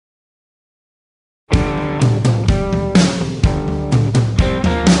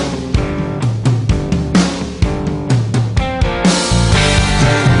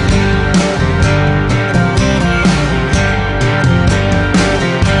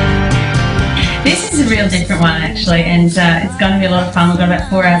real different one actually, and it's going to be a lot of fun. We've got about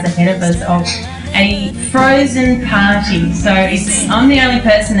 4 hours ahead of us of a frozen party. So I'm the only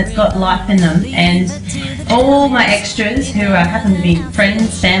person that's got life in them, and all my extras who happen to be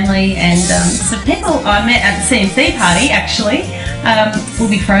friends, family, and some people I met at the CMC party actually will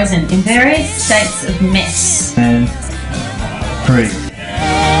be frozen in various states of mess. And 3.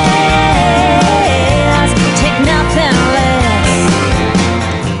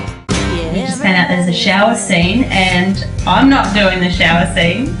 There's a shower scene, and I'm not doing the shower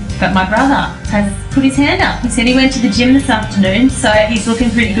scene, but my brother has put his hand up. He said he went to the gym this afternoon, so he's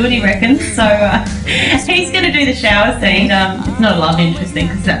looking pretty good, he reckons. So he's going to do the shower scene. It's not a love interest thing,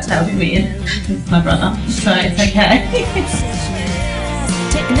 because that would be weird. It's my brother, so it's okay.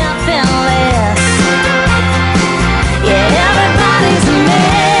 Take nothing less. Yeah, everybody's a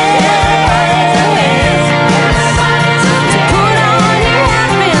mess.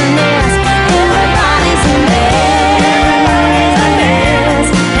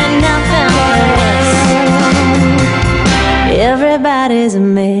 Everybody's a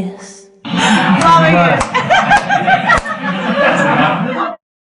mess. Right.